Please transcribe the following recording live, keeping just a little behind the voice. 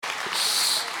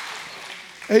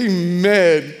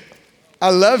Amen. I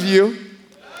love you.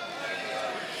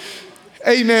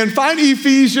 Amen. Find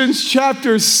Ephesians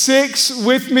chapter 6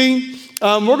 with me.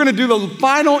 We're going to do the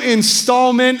final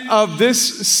installment of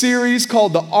this series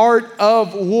called The Art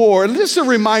of War. And just a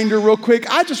reminder real quick,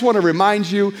 I just want to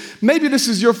remind you, maybe this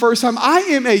is your first time, I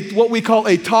am what we call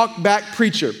a talk back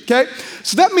preacher, okay?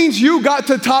 So that means you got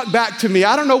to talk back to me.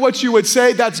 I don't know what you would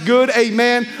say, that's good,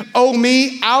 amen, oh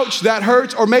me, ouch, that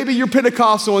hurts, or maybe you're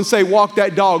Pentecostal and say, walk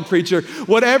that dog, preacher.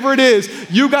 Whatever it is,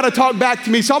 you got to talk back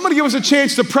to me. So I'm going to give us a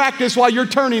chance to practice while you're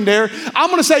turning there. I'm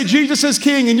going to say Jesus is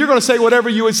King, and you're going to say whatever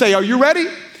you would say. Are you ready?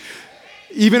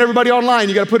 Even everybody online,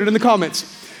 you got to put it in the comments.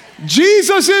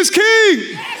 Jesus is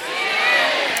King.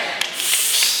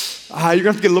 You're going to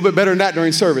have to get a little bit better than that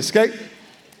during service, okay?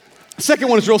 Second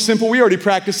one is real simple. We already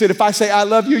practiced it. If I say I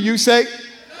love you, you say?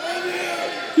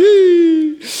 Love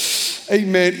you.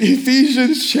 Amen.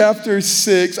 Ephesians chapter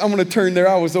 6. I'm going to turn there.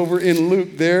 I was over in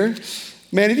Luke there.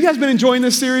 Man, have you guys been enjoying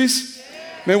this series?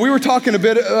 Man, we were talking a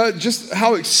bit just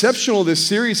how exceptional this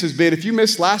series has been. If you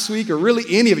missed last week or really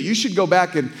any of it, you should go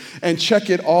back and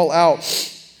check it all out.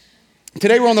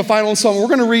 Today we're on the final installment.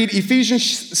 We're going to read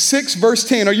Ephesians 6 verse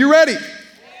 10. Are you ready?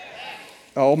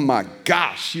 Oh my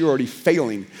gosh, you're already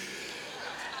failing.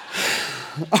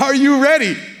 Are you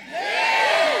ready?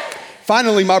 Yes.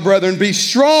 Finally, my brethren, be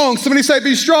strong. Somebody say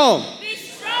be strong. Be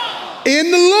strong.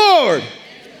 In the Lord.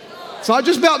 It's not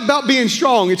just about being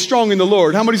strong. It's strong in the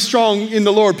Lord. How many strong in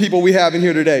the Lord people we have in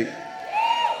here today?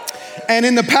 And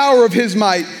in the power of his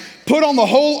might, put on the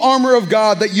whole armor of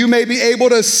God that you may be able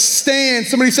to stand.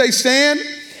 Somebody say stand.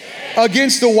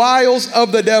 Against the wiles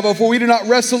of the devil. For we do not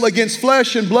wrestle against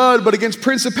flesh and blood, but against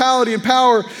principality and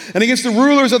power, and against the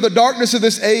rulers of the darkness of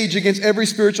this age, against every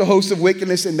spiritual host of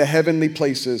wickedness in the heavenly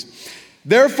places.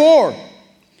 Therefore,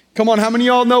 come on, how many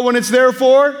of y'all know when it's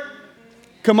therefore?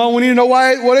 Come on, we need to know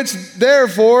what it's there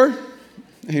for.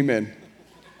 Amen.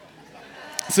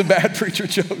 It's a bad preacher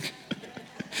joke.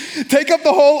 Take up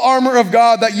the whole armor of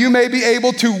God that you may be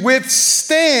able to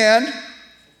withstand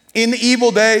in the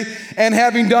evil day, and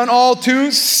having done all to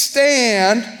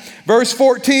stand. Verse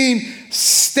 14,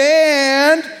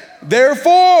 stand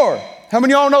therefore. How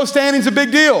many of y'all know standing's a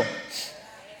big deal?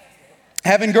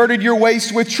 Having girded your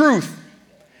waist with truth,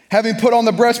 having put on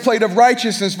the breastplate of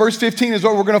righteousness. Verse 15 is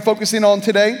what we're going to focus in on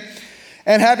today.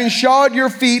 And having shod your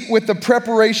feet with the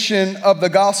preparation of the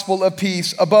gospel of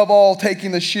peace, above all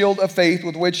taking the shield of faith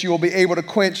with which you will be able to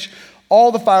quench all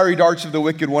the fiery darts of the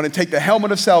wicked one, and take the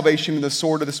helmet of salvation and the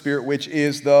sword of the Spirit, which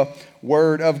is the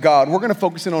word of God. We're going to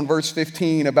focus in on verse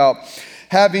 15 about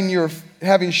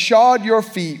having shod your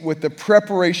feet with the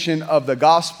preparation of the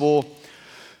gospel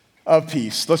of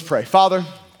peace. Let's pray. Father,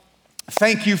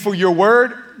 thank you for your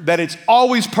word, that it's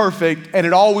always perfect and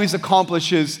it always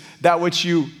accomplishes that which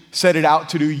you set it out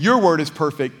to do. Your word is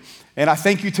perfect. And I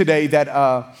thank you today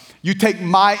that you take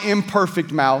my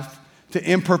imperfect mouth to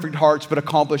imperfect hearts, but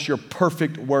accomplish your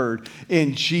perfect word.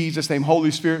 In Jesus' name, Holy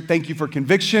Spirit, thank you for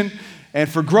conviction and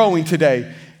for growing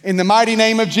today. In the mighty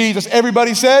name of Jesus,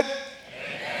 everybody said?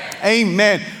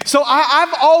 Amen. So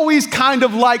I've always kind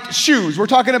of liked shoes. We're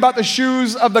talking about the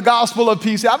shoes of the gospel of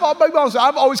peace. I've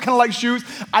always kind of liked shoes.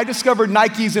 I discovered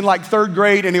Nikes in like third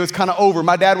grade, and it was kind of over.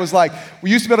 My dad was like,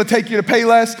 we used to be able to take you to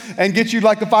Payless and get you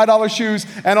like the $5 shoes,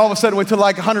 and all of a sudden went to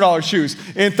like $100 shoes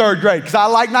in third grade because I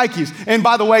like Nikes. And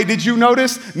by the way, did you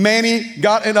notice Manny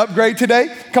got an upgrade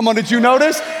today? Come on, did you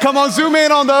notice? Come on, zoom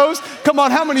in on those. Come on,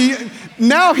 how many?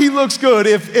 Now he looks good.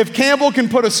 If Campbell can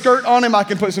put a skirt on him, I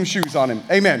can put some shoes on him.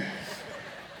 Amen.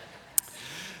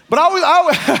 But I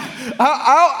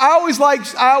always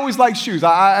like shoes.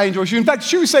 I enjoy shoes. In fact,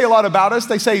 shoes say a lot about us.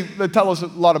 They tell us a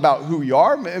lot about who we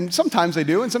are, and sometimes they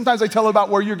do, and sometimes they tell about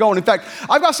where you're going. In fact,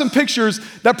 I've got some pictures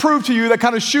that prove to you that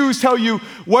kind of shoes tell you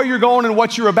where you're going and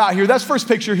what you're about here. That first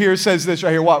picture here says this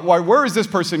right here. Where is this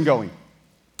person going?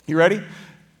 You ready?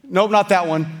 Nope, not that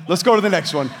one. Let's go to the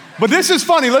next one. But this is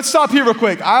funny. Let's stop here real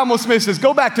quick. I almost missed this.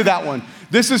 Go back to that one.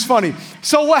 This is funny.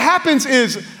 So what happens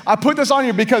is, I put this on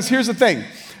here because here's the thing.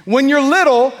 When you're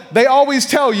little, they always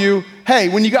tell you, hey,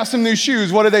 when you got some new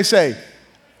shoes, what do they say?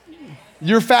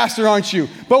 You're faster, aren't you?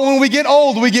 But when we get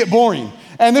old, we get boring.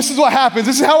 And this is what happens.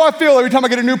 This is how I feel every time I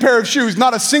get a new pair of shoes.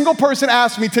 Not a single person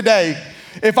asked me today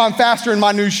if I'm faster in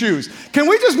my new shoes. Can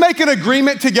we just make an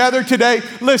agreement together today?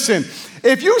 Listen,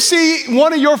 if you see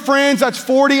one of your friends that's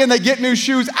 40 and they get new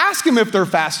shoes, ask them if they're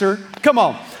faster. Come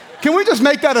on. Can we just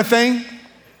make that a thing?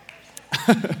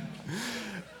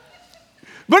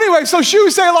 But anyway, so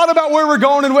shoes say a lot about where we're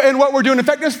going and what we're doing. In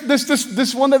fact,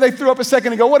 this one that they threw up a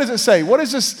second ago, what does it say? What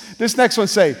does this next one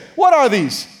say? What are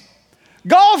these?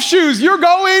 Golf shoes. You're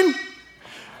going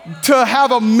to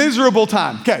have a miserable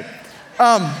time. Okay.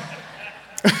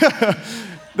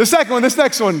 This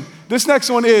next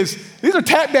one is, these are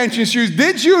tap dancing shoes.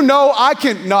 Did you know I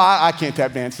can't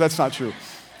tap dance. That's not true.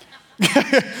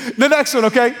 The next one,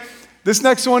 okay? This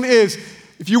next one is,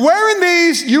 if you're wearing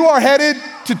these, you are headed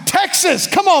to Texas.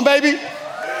 Come on, baby.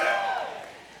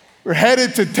 We're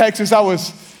headed to Texas. I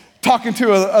was talking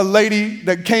to a lady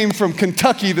that came from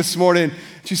Kentucky this morning.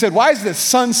 She said, why is the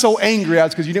sun so angry? I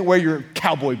was, because you didn't wear your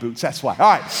cowboy boots. That's why.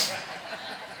 All right.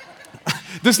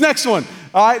 This next one.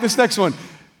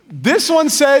 This one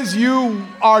says you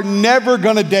are never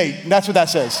going to date. That's what that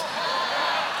says.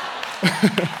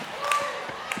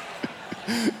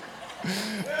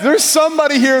 There's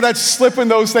somebody here that's slipping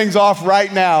those things off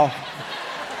right now.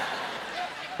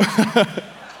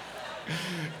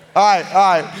 All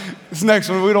right. This next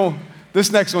one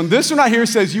right here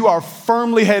says you are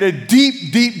firmly headed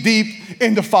deep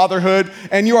into fatherhood,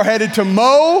 and you are headed to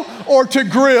mow or to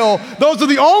grill. Those are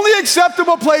the only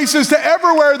acceptable places to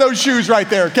ever wear those shoes right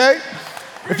there, okay?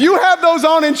 If you have those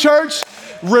on in church,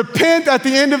 repent at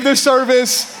the end of this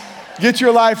service. Get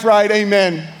your life right,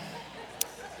 amen.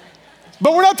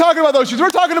 But we're not talking about those shoes.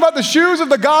 We're talking about the shoes of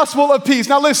the gospel of peace.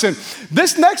 Now listen,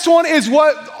 this next one is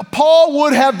what Paul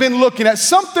would have been looking at,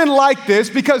 something like this,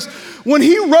 because when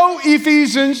he wrote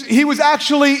Ephesians, he was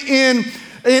actually in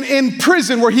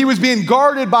prison where he was being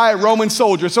guarded by a Roman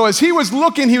soldier. So as he was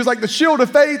looking, he was like the shield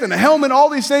of faith and the helmet, all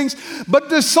these things. But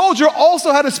the soldier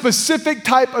also had a specific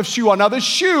type of shoe on. Now this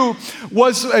shoe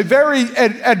was a very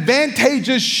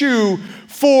advantageous shoe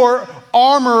for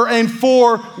armor and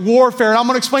for warfare. And I'm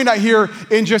going to explain that here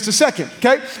in just a second,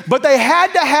 okay? But they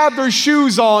had to have their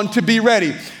shoes on to be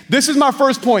ready. This is my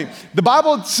first point. The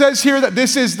Bible says here that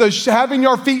this is having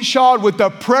your feet shod with the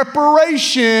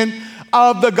preparation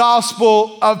of the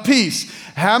gospel of peace.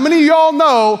 How many of y'all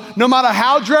know, no matter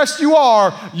how dressed you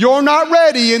are, you're not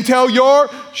ready until your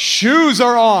shoes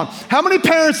are on? How many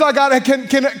parents I got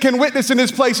can witness in this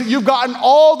place that you've gotten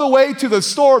all the way to the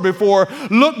store before,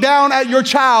 looked down at your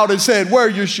child and said, where are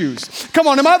your shoes? Come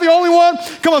on, am I the only one?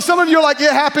 Come on, some of you are like,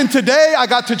 it happened today. I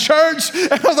got to church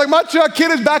and I was like, my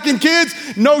kid is back in kids,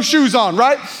 no shoes on,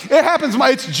 right? It happens.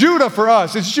 It's Judah for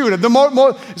us. It's Judah.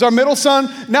 Is our middle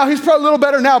son. Now he's probably a little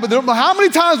better now, but how many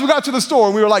times we got to the store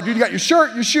and we were like, dude, you got your shirt,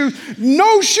 your shoes,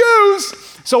 no shoes.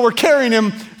 So we're carrying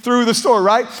him through the store,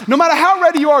 right? No matter how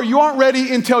ready you aren't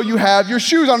ready until you have your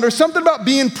shoes on. There's something about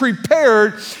being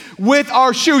prepared with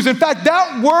our shoes. In fact,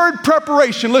 that word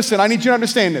preparation, listen, I need you to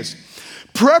understand this.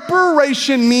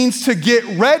 Preparation means to get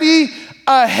ready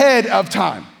ahead of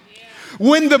time.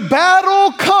 When the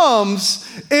battle comes,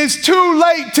 it's too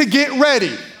late to get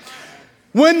ready.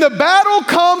 When the battle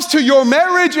comes to your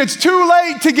marriage, it's too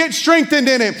late to get strengthened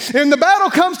in it. When the battle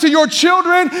comes to your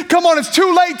children, come on, it's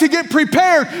too late to get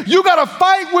prepared. You got to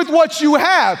fight with what you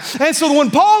have. And so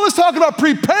when Paul is talking about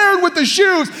prepared with the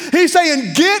shoes, he's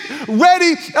saying get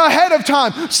ready ahead of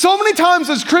time. So many times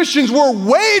as Christians, we're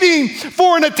waiting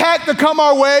for an attack to come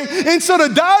our way instead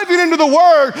of diving into the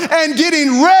word and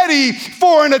getting ready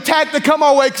for an attack to come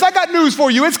our way. Because I got news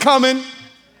for you, it's coming.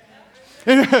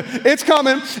 It's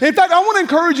coming. In fact, I want to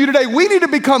encourage you today, we need to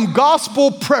become gospel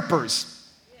preppers.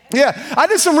 Yeah, I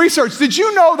did some research. Did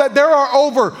you know that there are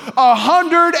over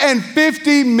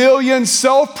 150 million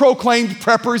self-proclaimed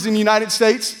preppers in the United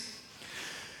States?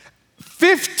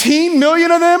 15 million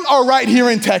of them are right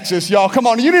here in Texas, y'all. Come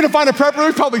on, you need to find a prepper.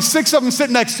 There's probably 6 of them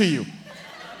sitting next to you.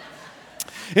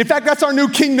 In fact, that's our new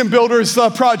Kingdom Builders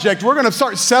project. We're going to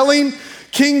start selling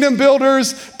Kingdom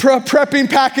Builders prepping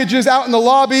packages out in the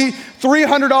lobby.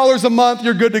 $300 a month,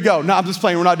 you're good to go. No, I'm just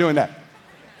playing. We're not doing that.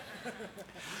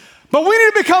 But we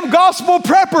need to become gospel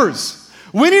preppers.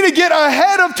 We need to get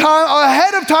ahead of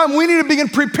time, we need to begin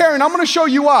preparing. I'm going to show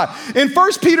you why. In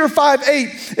 1 Peter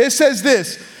 5:8, it says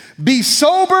this: be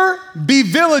sober, be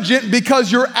vigilant,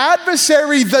 because your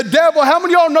adversary, the devil, how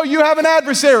many of y'all know you have an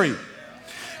adversary?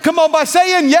 Come on, by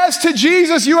saying yes to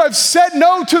Jesus, you have said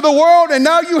no to the world, and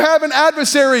now you have an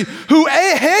adversary who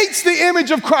hates the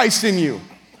image of Christ in you.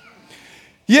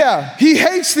 Yeah, he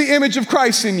hates the image of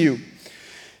Christ in you.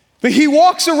 But he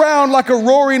walks around like a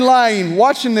roaring lion.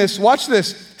 Watch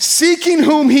this. Seeking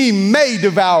whom he may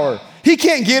devour. He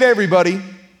can't get everybody.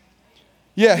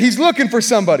 Yeah, he's looking for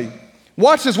somebody.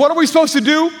 Watch this. What are we supposed to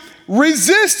do?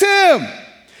 Resist him.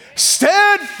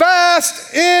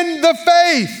 Steadfast in the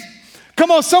faith.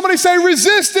 Come on, somebody say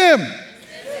resist him.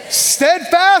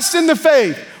 Steadfast in the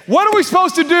faith. What are we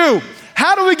supposed to do?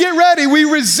 How do we get ready? We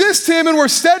resist him and we're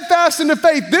steadfast in the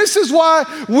faith. This is why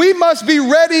we must be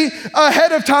ready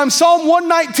ahead of time. Psalm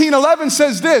 119:11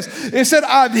 says this. It said,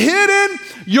 I've hidden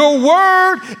your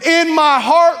word in my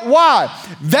heart. Why?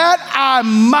 That I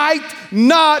might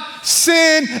not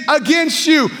sin against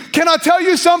you. Can I tell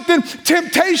you something?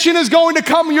 Temptation is going to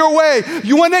come your way.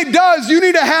 When it does, you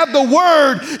need to have the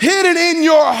word hidden in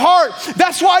your heart.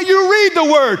 That's why you read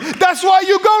the word. That's why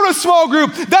you go to small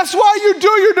group. That's why you do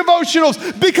your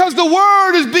devotionals, because the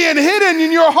word is being hidden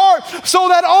in your heart so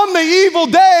that on the evil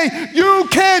day you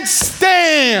can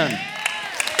stand.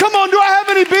 Come on, do I have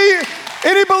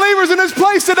any believers in this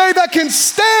place today that can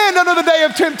stand under the day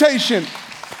of temptation?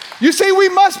 You see, we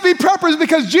must be preppers,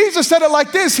 because Jesus said it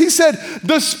like this. He said,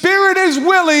 the spirit is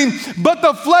willing, but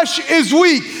the flesh is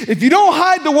weak. If you don't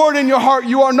hide the word in your heart,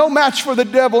 you are no match for the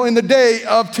devil in the day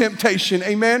of temptation.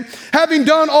 Amen. Having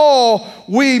done all,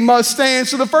 we must stand.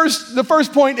 So the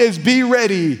first point is be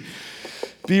ready.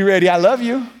 Be ready. I love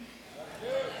you.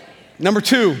 Number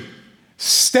 2,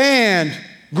 stand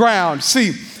ground.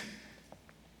 See,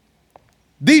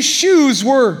 these shoes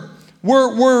were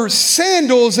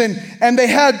sandals, and they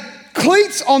had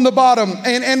cleats on the bottom.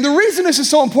 And the reason this is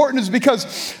so important is because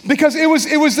it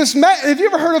was this man. Have you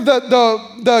ever heard of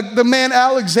the man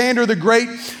Alexander the Great?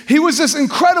 He was this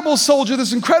incredible soldier,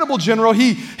 this incredible general.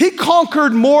 He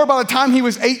conquered more by the time he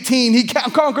was 18. He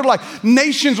conquered like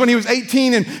nations when he was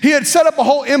 18, and he had set up a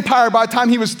whole empire by the time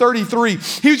he was 33.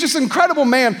 He was just an incredible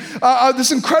man,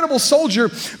 this incredible soldier.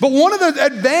 But one of the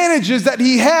advantages that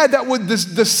he had that was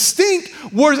distinct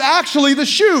was actually the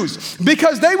shoes,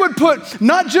 because they would put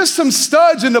not just some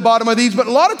studs in the bottom of these, but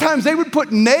a lot of times they would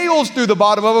put nails through the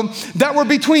bottom of them that were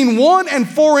between 1 and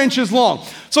 4 inches long.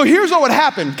 So here's what would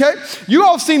happen, okay? You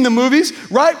all have seen the movies,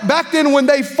 right? Back then when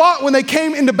they fought, when they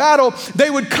came into battle, they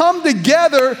would come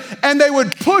together and they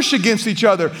would push against each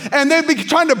other. And they'd be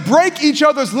trying to break each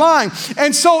other's line.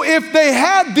 And so if they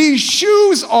had these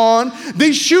shoes on,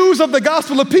 these shoes of the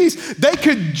gospel of peace, they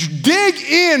could dig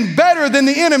in better than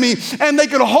the enemy, and they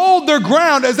could hold their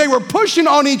ground as they were pushing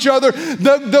on each other.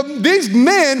 These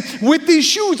men with these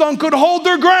shoes on could hold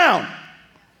their ground.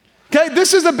 Okay,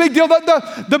 this is a big deal.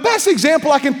 The best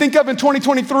example I can think of in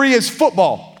 2023 is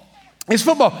football. It's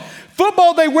football.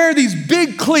 Football, they wear these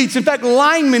big cleats. In fact,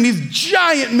 linemen, these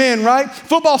giant men, right?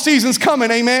 Football season's coming,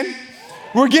 amen?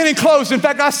 We're getting close. In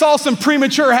fact, I saw some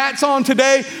premature hats on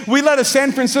today. We let a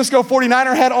San Francisco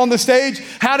 49er hat on the stage.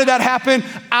 How did that happen?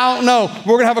 I don't know.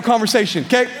 We're going to have a conversation,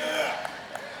 okay?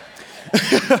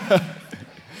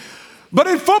 But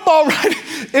in football, right?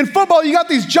 In football, you got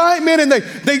these giant men, and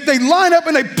they line up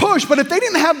and they push. But if they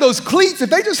didn't have those cleats, if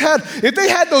they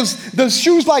had those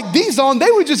shoes like these on,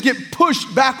 they would just get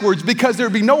pushed backwards, because there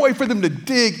would be no way for them to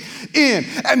dig in.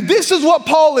 And this is what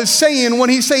Paul is saying when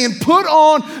he's saying, put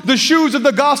on the shoes of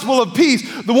the gospel of peace.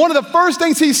 One of the first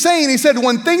things he's saying, he said,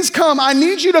 when things come, I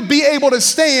need you to be able to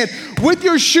stand with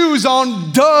your shoes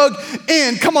on, dug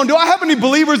in. Come on, do I have any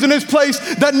believers in this place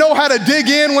that know how to dig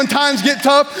in when times get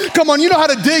tough? Come on, you know how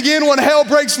to dig in when hell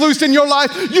breaks loose in your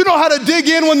life. You know how to dig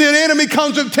in when the enemy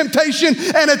comes with temptation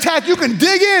and attack. You can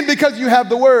dig in because you have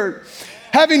the word.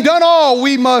 Having done all,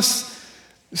 we must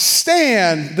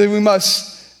stand. We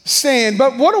must stand.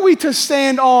 But what are we to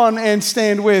stand on and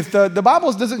stand with? The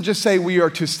Bible doesn't just say we are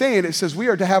to stand. It says we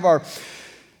are to have our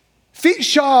feet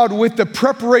shod with the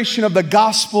preparation of the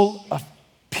gospel of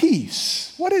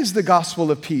peace. What is the gospel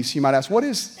of peace, you might ask? What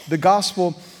is the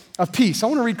gospel of peace? I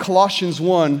want to read Colossians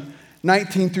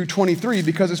 1:19 through 23,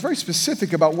 because it's very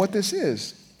specific about what this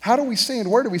is. How do we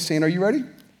stand? Where do we stand? Are you ready?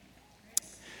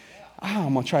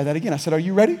 I'm going to try that again. I said, are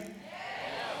you ready?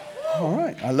 All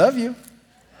right. I love you.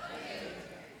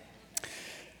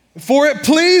 For it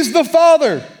pleased the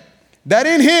Father that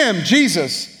in him,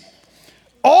 Jesus,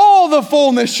 all the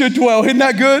fullness should dwell. Isn't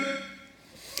that good?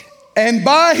 And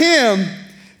by him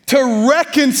to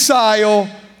reconcile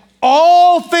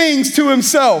all things to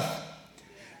himself.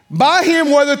 By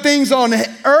him, whether things on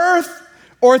earth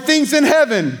or things in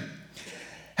heaven,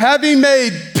 having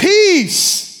made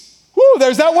peace. Whoo,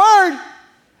 there's that word.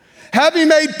 Having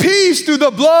made peace through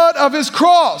the blood of his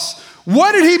cross.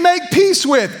 What did he make peace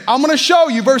with? I'm going to show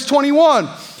you, verse 21.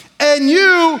 And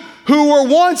you who were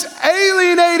once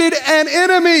alienated and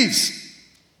enemies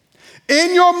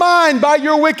in your mind by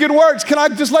your wicked works. Can I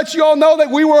just let you all know that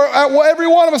we were, every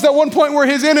one of us at one point were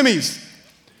his enemies.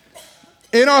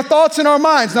 In our thoughts and our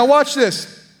minds. Now watch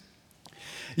this.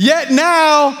 Yet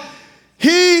now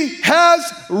he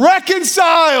has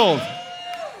reconciled.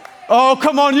 Oh,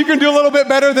 come on, you can do a little bit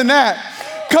better than that.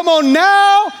 Come on,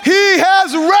 now he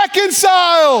has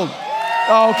reconciled.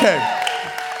 Okay.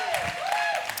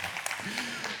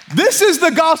 This is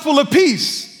the gospel of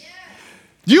peace.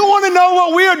 You want to know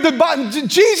what we are?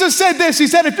 Jesus said this. He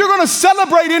said, if you're going to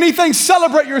celebrate anything,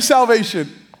 celebrate your salvation.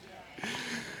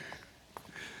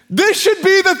 This should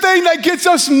be the thing that gets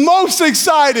us most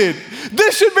excited.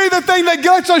 This should be the thing that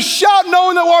gets us shout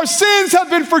knowing that our sins have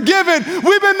been forgiven.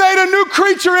 We've been made a new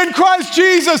creature in Christ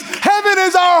Jesus. Heaven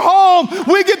is our home.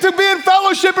 We get to be in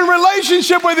fellowship and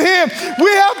relationship with Him.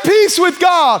 We have peace with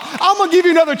God. I'm going to give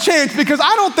you another chance because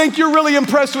I don't think you're really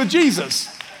impressed with Jesus.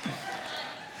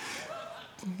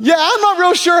 Yeah, I'm not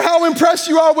real sure how impressed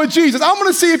you are with Jesus. I'm going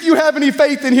to see if you have any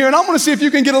faith in here, and I'm going to see if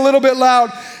you can get a little bit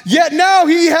loud. Yet now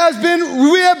we have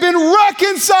been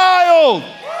reconciled.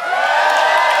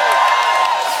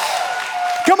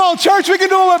 Come on, church, we can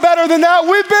do a little better than that.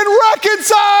 We've been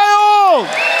reconciled.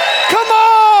 Come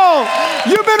on.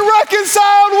 You've been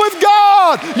reconciled with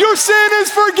God. Your sin is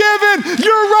forgiven.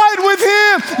 You're right with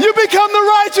Him. You become the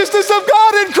righteousness of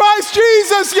God in Christ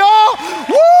Jesus, y'all.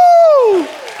 Woo!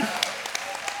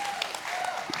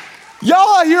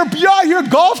 Y'all out here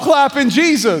golf clapping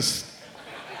Jesus.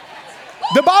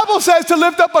 The Bible says to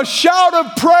lift up a shout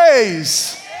of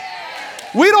praise.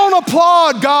 We don't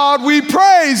applaud God, we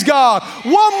praise God.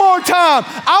 One more time.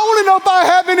 I want to know if I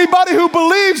have anybody who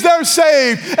believes they're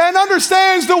saved and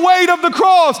understands the weight of the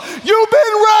cross. You've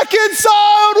been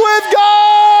reconciled with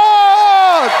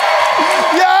God.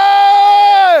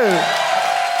 Yeah.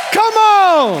 Come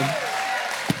on.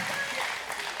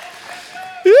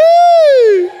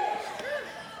 Yee.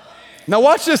 Now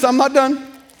watch this, I'm not done.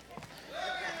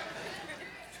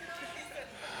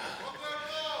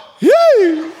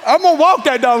 Yay! I'm going to walk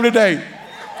that dog today.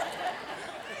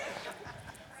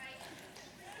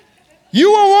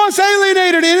 You were once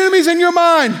alienated, enemies in your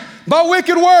mind by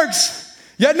wicked works,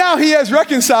 yet now He has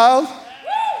reconciled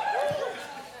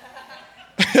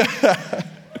in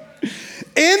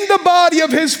the body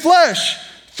of His flesh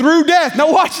through death.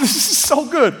 Now watch this is so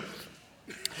good.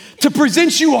 To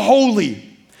present you holy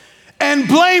and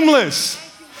blameless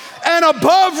and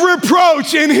above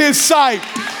reproach in His sight.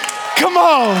 Come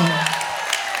on.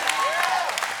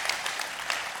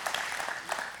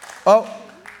 Oh,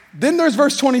 then there's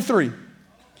verse 23.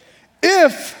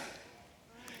 If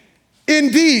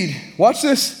indeed, watch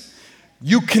this,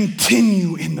 you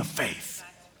continue in the faith,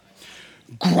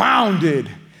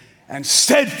 grounded and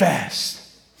steadfast,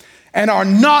 and are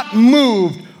not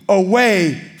moved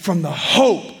away from the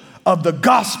hope of the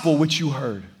gospel which you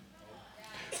heard,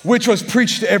 which was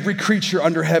preached to every creature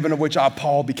under heaven, of which I,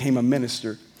 Paul, became a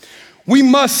minister. We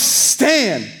must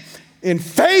stand in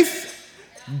faith,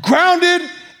 grounded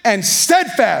and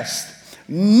steadfast,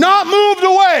 not moved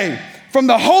away from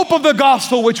the hope of the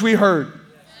gospel which we heard.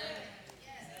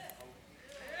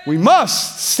 We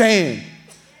must stand.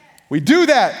 We do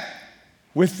that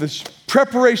with the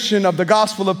preparation of the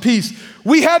gospel of peace.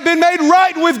 We have been made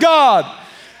right with God.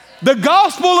 The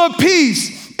gospel of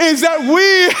peace is that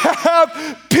we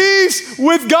have peace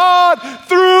with God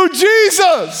through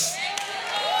Jesus.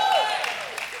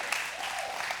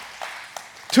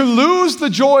 To lose the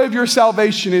joy of your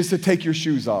salvation is to take your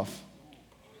shoes off.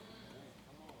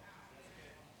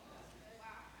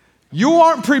 You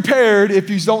aren't prepared if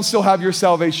you don't still have your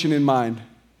salvation in mind.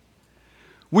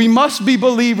 We must be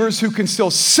believers who can still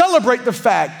celebrate the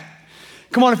fact.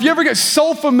 Come on, if you ever get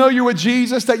so familiar with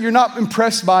Jesus that you're not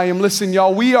impressed by Him, listen,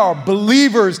 y'all, we are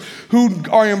believers who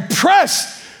are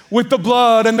impressed with the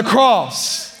blood and the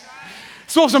cross.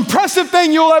 It's the most impressive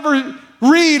thing you'll ever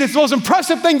read. It's the most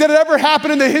impressive thing that had ever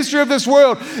happened in the history of this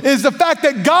world is the fact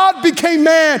that God became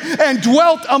man and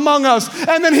dwelt among us.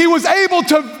 And then He was able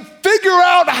to figure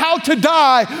out how to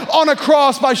die on a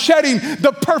cross by shedding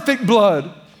the perfect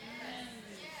blood.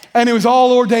 And it was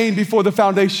all ordained before the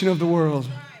foundation of the world.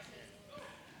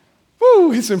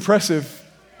 Woo, it's impressive.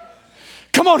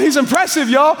 Come on, He's impressive,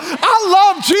 y'all.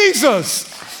 I love Jesus.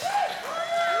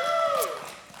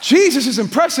 Jesus is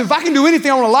impressive. If I can do anything,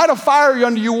 I want to light a fire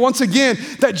under you once again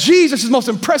that Jesus is the most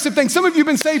impressive thing. Some of you have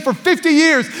been saved for 50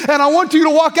 years, and I want you to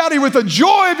walk out here with the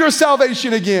joy of your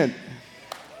salvation again.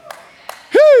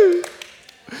 Whew.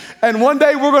 And one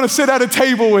day we're going to sit at a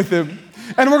table with Him,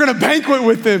 and we're going to banquet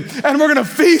with Him, and we're going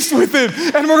to feast with Him,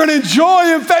 and we're going to enjoy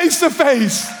Him face to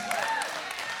face.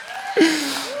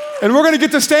 And we're going to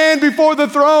get to stand before the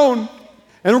throne,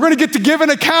 and we're going to get to give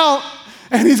an account.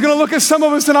 And He's going to look at some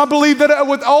of us, and I believe that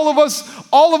with all of us,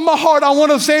 all of my heart, I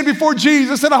want to stand before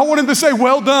Jesus, and I want Him to say,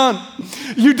 well done.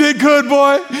 You did good,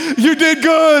 boy. You did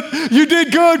good. You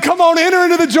did good. Come on, enter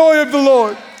into the joy of the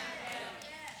Lord.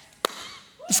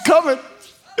 It's coming.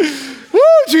 Woo,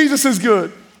 Jesus is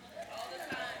good.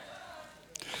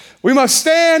 We must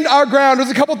stand our ground.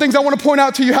 There's a couple things I want to point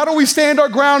out to you. How do we stand our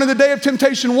ground in the day of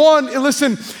temptation? One,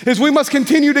 listen, is we must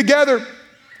continue together.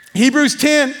 Hebrews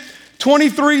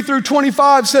 10:23 through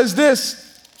 25 says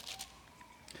this.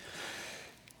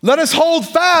 Let us hold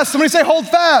fast. Somebody say hold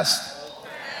fast.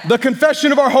 The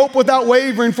confession of our hope without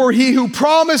wavering, for he who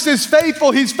promised is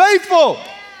faithful. He's faithful.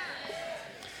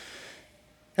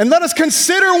 And let us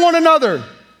consider one another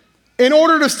in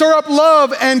order to stir up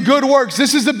love and good works.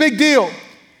 This is a big deal.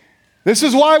 This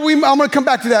is why I'm going to come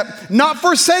back to that. Not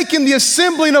forsaking the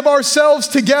assembling of ourselves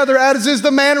together, as is the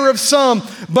manner of some,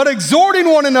 but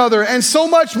exhorting one another, and so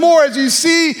much more as you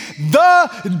see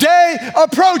the day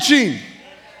approaching.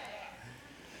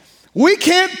 We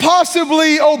can't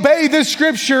possibly obey this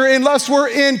scripture unless we're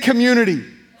in community.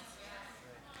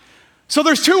 So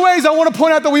there's two ways I want to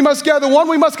point out that we must gather. One,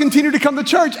 we must continue to come to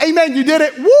church. Amen, you did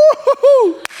it.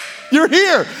 Woo-hoo-hoo. You're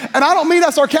here. And I don't mean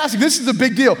that sarcastic. This is a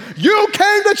big deal. You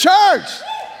came to church.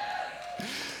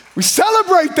 We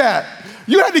celebrate that.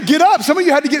 You had to get up. Some of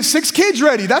you had to get 6 kids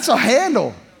ready. That's a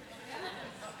handle.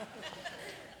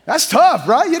 That's tough,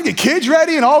 right? You had to get kids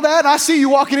ready and all that. And I see you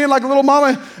walking in like a little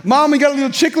mama. Mom, you got little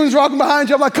chicklings rocking behind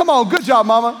you. I'm like, come on, good job,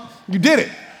 mama. You did it.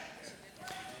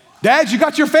 Dads, you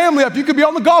got your family up. You could be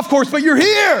on the golf course, but you're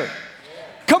here.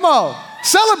 Come on,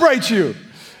 celebrate you.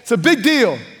 It's a big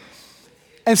deal.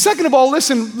 And second of all,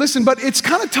 listen, but it's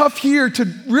kind of tough here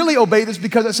to really obey this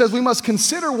because it says we must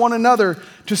consider one another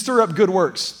to stir up good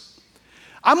works.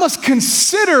 I must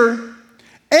consider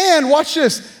and watch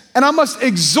this, and I must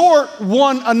exhort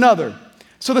one another.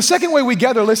 So the second way we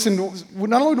gather, listen,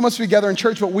 not only must we gather in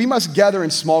church, but we must gather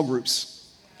in small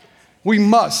groups. We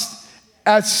must.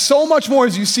 As so much more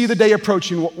as you see the day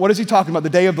approaching, what is he talking about? The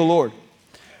day of the Lord.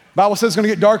 The Bible says it's going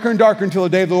to get darker and darker until the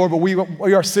day of the Lord, but we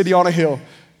are a city on a hill,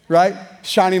 right?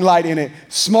 Shining light in it.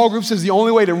 Small groups is the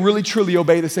only way to really, truly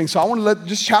obey this thing. So I want to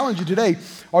just challenge you today.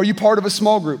 Are you part of a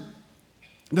small group?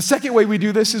 The second way we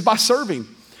do this is by serving.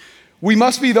 We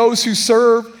must be those who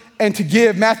serve and to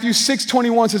give. Matthew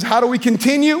 6:21 says, how do we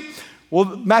continue?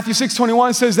 Well, Matthew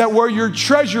 6:21 says that where your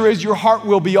treasure is, your heart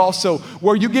will be also.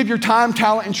 Where you give your time,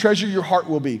 talent, and treasure, your heart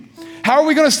will be. How are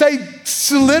we going to stay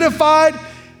solidified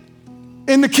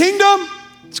in the kingdom?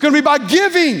 It's going to be by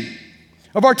giving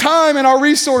of our time and our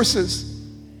resources.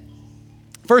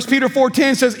 1 Peter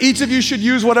 4:10 says, each of you should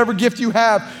use whatever gift you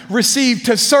have received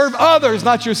to serve others,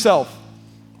 not yourself.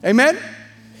 Amen?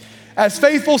 As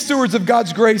faithful stewards of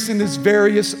God's grace in its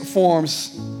various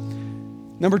forms.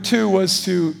 Number 2 was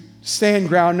to stand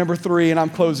ground. Number 3, and I'm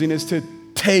closing, is to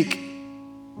take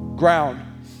ground.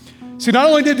 See, not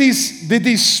only did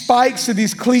these spikes and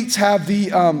these cleats have the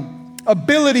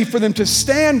ability for them to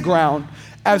stand ground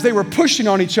as they were pushing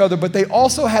on each other, but they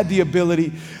also had the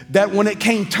ability that when it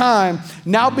came time,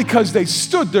 now because they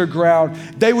stood their ground,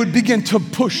 they would begin to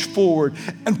push forward,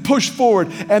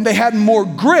 and they had more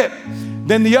grip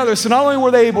than the others. So not only were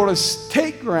they able to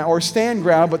take ground or stand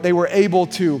ground, but they were able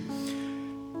to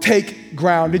take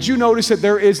ground. Did you notice that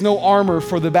there is no armor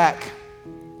for the back?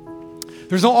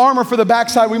 There's no armor for the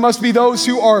backside. We must be those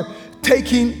who are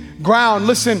taking ground.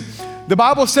 Listen, the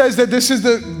Bible says that this is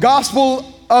the gospel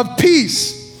of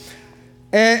peace.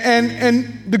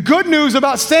 And the good news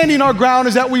about standing our ground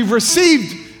is that we've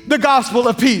received the gospel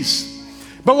of peace.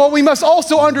 But what we must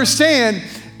also understand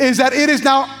is that it is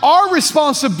now our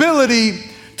responsibility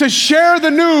to share the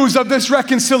news of this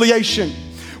reconciliation.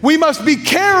 We must be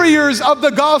carriers of the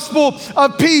gospel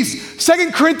of peace.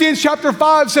 2 Corinthians chapter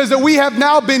 5 says that we have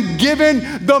now been given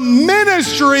the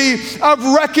ministry of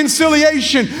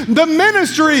reconciliation, the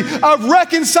ministry of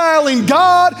reconciling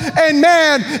God and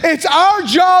man. It's our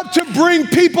job to bring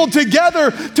people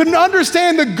together to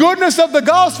understand the goodness of the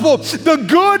gospel, the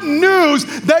good news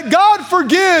that God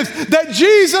forgives, that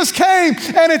Jesus came,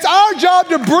 and it's our job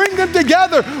to bring them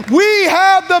together. We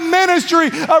have the ministry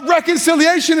of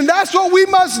reconciliation, and that's what we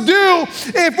must do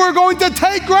if we're going to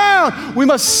take ground. We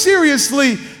must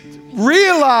seriously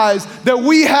realize that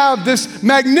we have this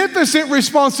magnificent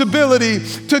responsibility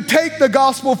to take the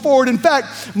gospel forward. In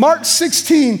fact, Mark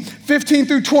 16:15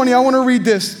 through 20, I want to read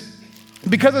this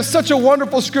because it's such a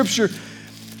wonderful scripture.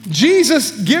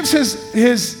 Jesus gives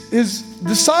his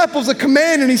disciples a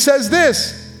command, and he says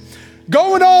this: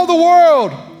 go in all the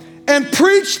world and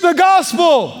preach the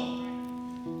gospel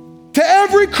to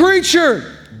every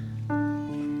creature.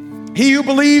 He who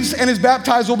believes and is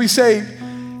baptized will be saved.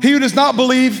 He who does not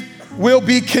believe will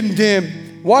be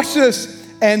condemned. Watch this.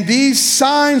 And these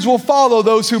signs will follow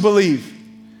those who believe.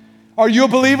 Are you a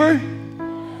believer?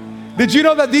 Did you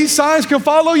know that these signs can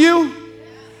follow you?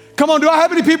 Come on, do I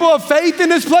have any people of faith in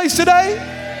this place today?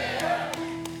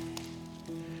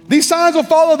 These signs will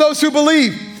follow those who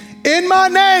believe. In my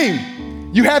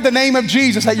name, you have the name of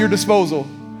Jesus at your disposal.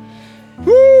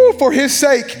 Woo, for his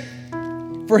sake,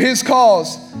 for his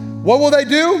cause. What will they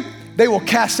do? They will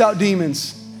cast out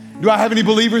demons. Do I have any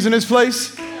believers in this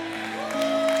place?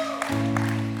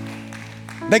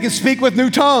 They can speak with new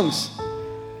tongues.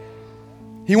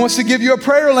 He wants to give you a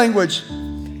prayer language.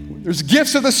 There's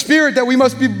gifts of the Spirit that we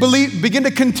must begin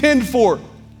to contend for.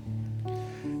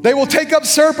 They will take up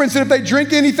serpents, and if they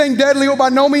drink anything deadly, it will by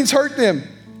no means hurt them.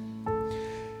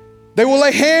 They will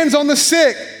lay hands on the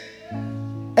sick,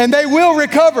 and they will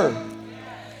recover.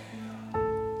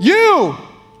 You,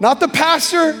 not the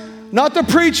pastor, not the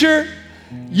preacher,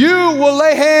 you will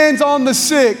lay hands on the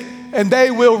sick, and they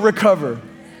will recover.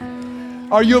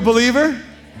 Are you a believer?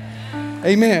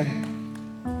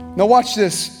 Amen. Now watch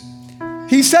this.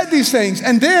 He said these things,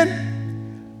 and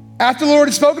then after the Lord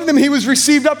had spoken to them, he was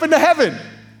received up into heaven,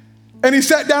 and he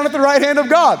sat down at the right hand of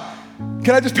God.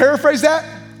 Can I just paraphrase that?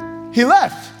 He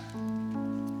left.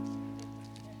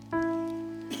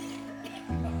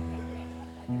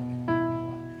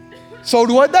 So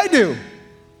what did they do?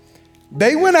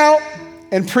 They went out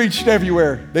and preached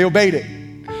everywhere. They obeyed it.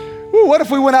 Ooh, what if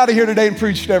we went out of here today and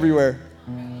preached everywhere?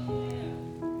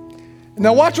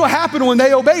 Now watch what happened when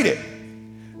they obeyed it.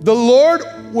 The Lord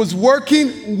was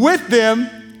working with them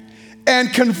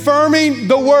and confirming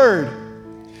the word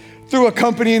through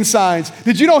accompanying signs.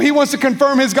 Did you know he wants to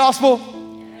confirm his gospel?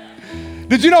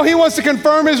 Did you know he wants to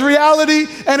confirm his reality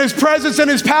and his presence and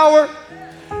his power?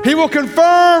 He will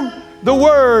confirm the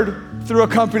word through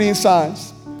accompanying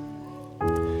signs.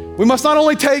 We must not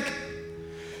only take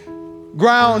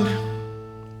ground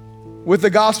with the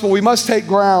gospel, we must take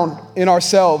ground in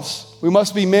ourselves. We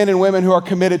must be men and women who are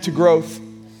committed to growth.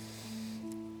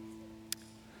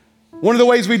 One of the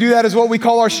ways we do that is what we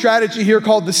call our strategy here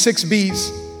called the 6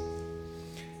 B's.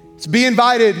 It's be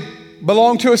invited,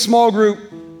 belong to a small group,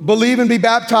 believe and be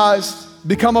baptized,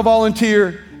 become a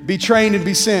volunteer, be trained and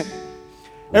be sent.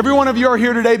 Every one of you are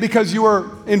here today because you were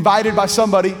invited by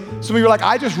somebody. Some of you are like,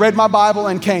 I just read my Bible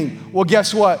and came. Well,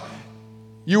 guess what?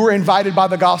 You were invited by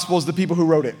the Gospels, the people who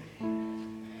wrote it.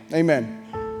 Amen.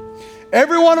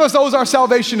 Every one of us owes our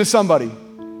salvation to somebody.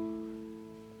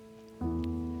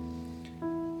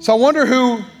 So I wonder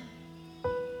who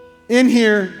in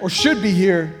here or should be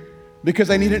here because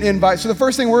they need an invite. So the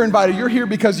first thing, we're invited. You're here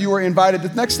because you were invited.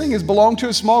 The next thing is belong to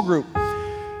a small group.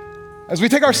 As we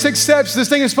take our 6 steps, this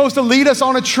thing is supposed to lead us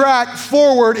on a track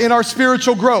forward in our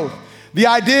spiritual growth. The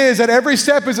idea is that every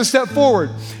step is a step forward.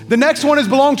 The next one is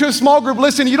belong to a small group.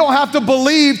 Listen, you don't have to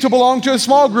believe to belong to a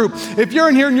small group. If you're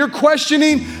in here and you're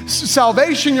questioning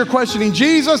salvation, you're questioning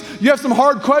Jesus, you have some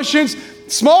hard questions,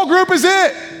 small group is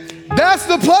it. That's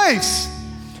the place.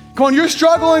 Come on, you're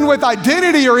struggling with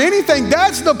identity or anything,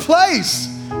 that's the place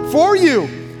for you.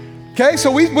 Okay,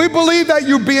 so we believe that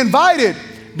you be invited,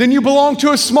 then you belong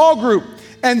to a small group,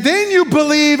 and then you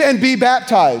believe and be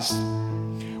baptized.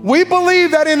 We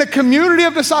believe that in a community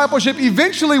of discipleship,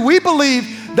 eventually we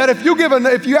believe that if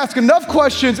you ask enough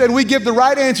questions and we give the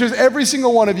right answers, every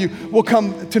single one of you will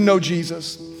come to know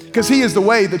Jesus, because he is the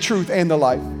way, the truth, and the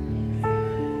life.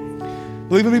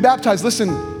 Believe and be baptized.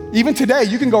 Listen, even today,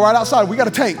 you can go right outside. We got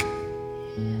a tank.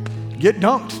 Get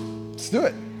dunked. Let's do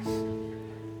it.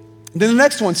 Then the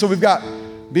next one, so we've got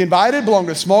be invited, belong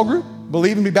to a small group,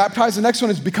 believe and be baptized. The next one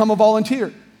is become a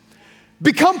volunteer.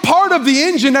 Become part of the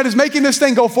engine that is making this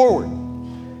thing go forward.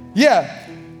 Yeah,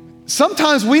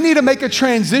 sometimes we need to make a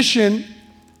transition.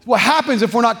 What happens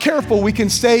if we're not careful, we can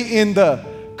stay in the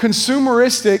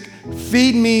consumeristic,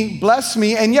 feed me, bless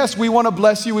me. And yes, we want to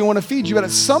bless you, we want to feed you, but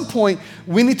at some point,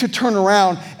 we need to turn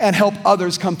around and help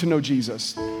others come to know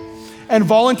Jesus. And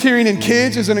volunteering in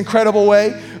kids is an incredible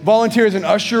way. Volunteer as an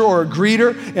usher or a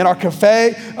greeter in our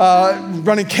cafe,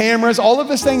 running cameras. All of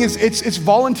this thing it's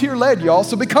volunteer-led, y'all.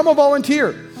 So become a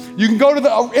volunteer. You can go to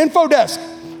the info desk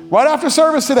right after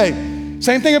service today.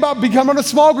 Same thing about becoming a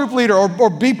small group leader or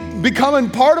becoming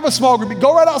part of a small group.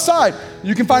 Go right outside.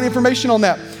 You can find information on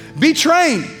that. Be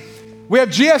trained. We have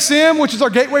GSM, which is our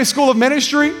Gateway School of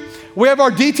Ministry. We have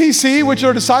our DTC, which is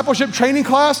our discipleship training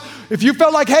class. If you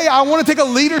felt like, hey, I want to take a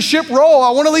leadership role,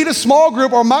 I want to lead a small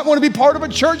group, or I might want to be part of a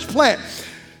church plant,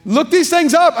 look these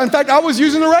things up. In fact, I was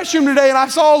using the restroom today and I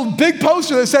saw a big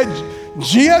poster that said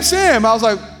GSM. I was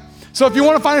like, so if you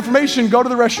want to find information, go to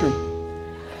the restroom.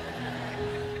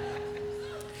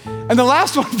 And the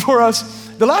last one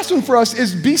for us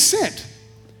is be sent.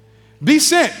 Be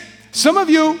sent. Some of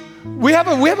you, we have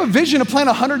a vision to plant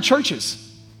 100 churches.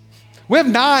 We have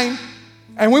 9,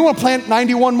 and we want to plant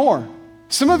 91 more.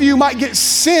 Some of you might get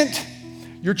sent,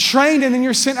 you're trained, and then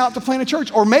you're sent out to plant a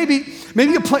church. Or maybe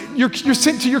you're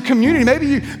sent to your community.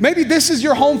 Maybe this is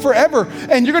your home forever,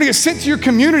 and you're going to get sent to your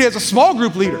community as a small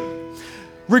group leader.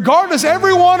 Regardless,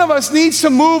 every one of us needs to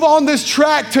move on this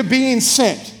track to being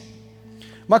sent.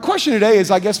 My question today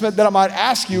is, I guess that I might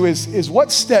ask you is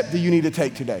what step do you need to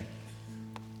take today?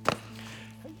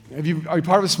 Are you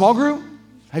part of a small group?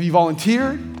 Have you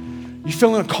volunteered? You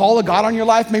feeling a call of God on your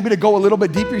life, maybe to go a little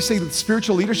bit deeper. You say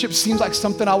spiritual leadership seems like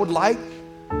something I would like.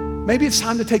 Maybe it's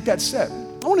time to take that step.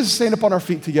 I want us to stand up on our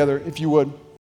feet together, if you would.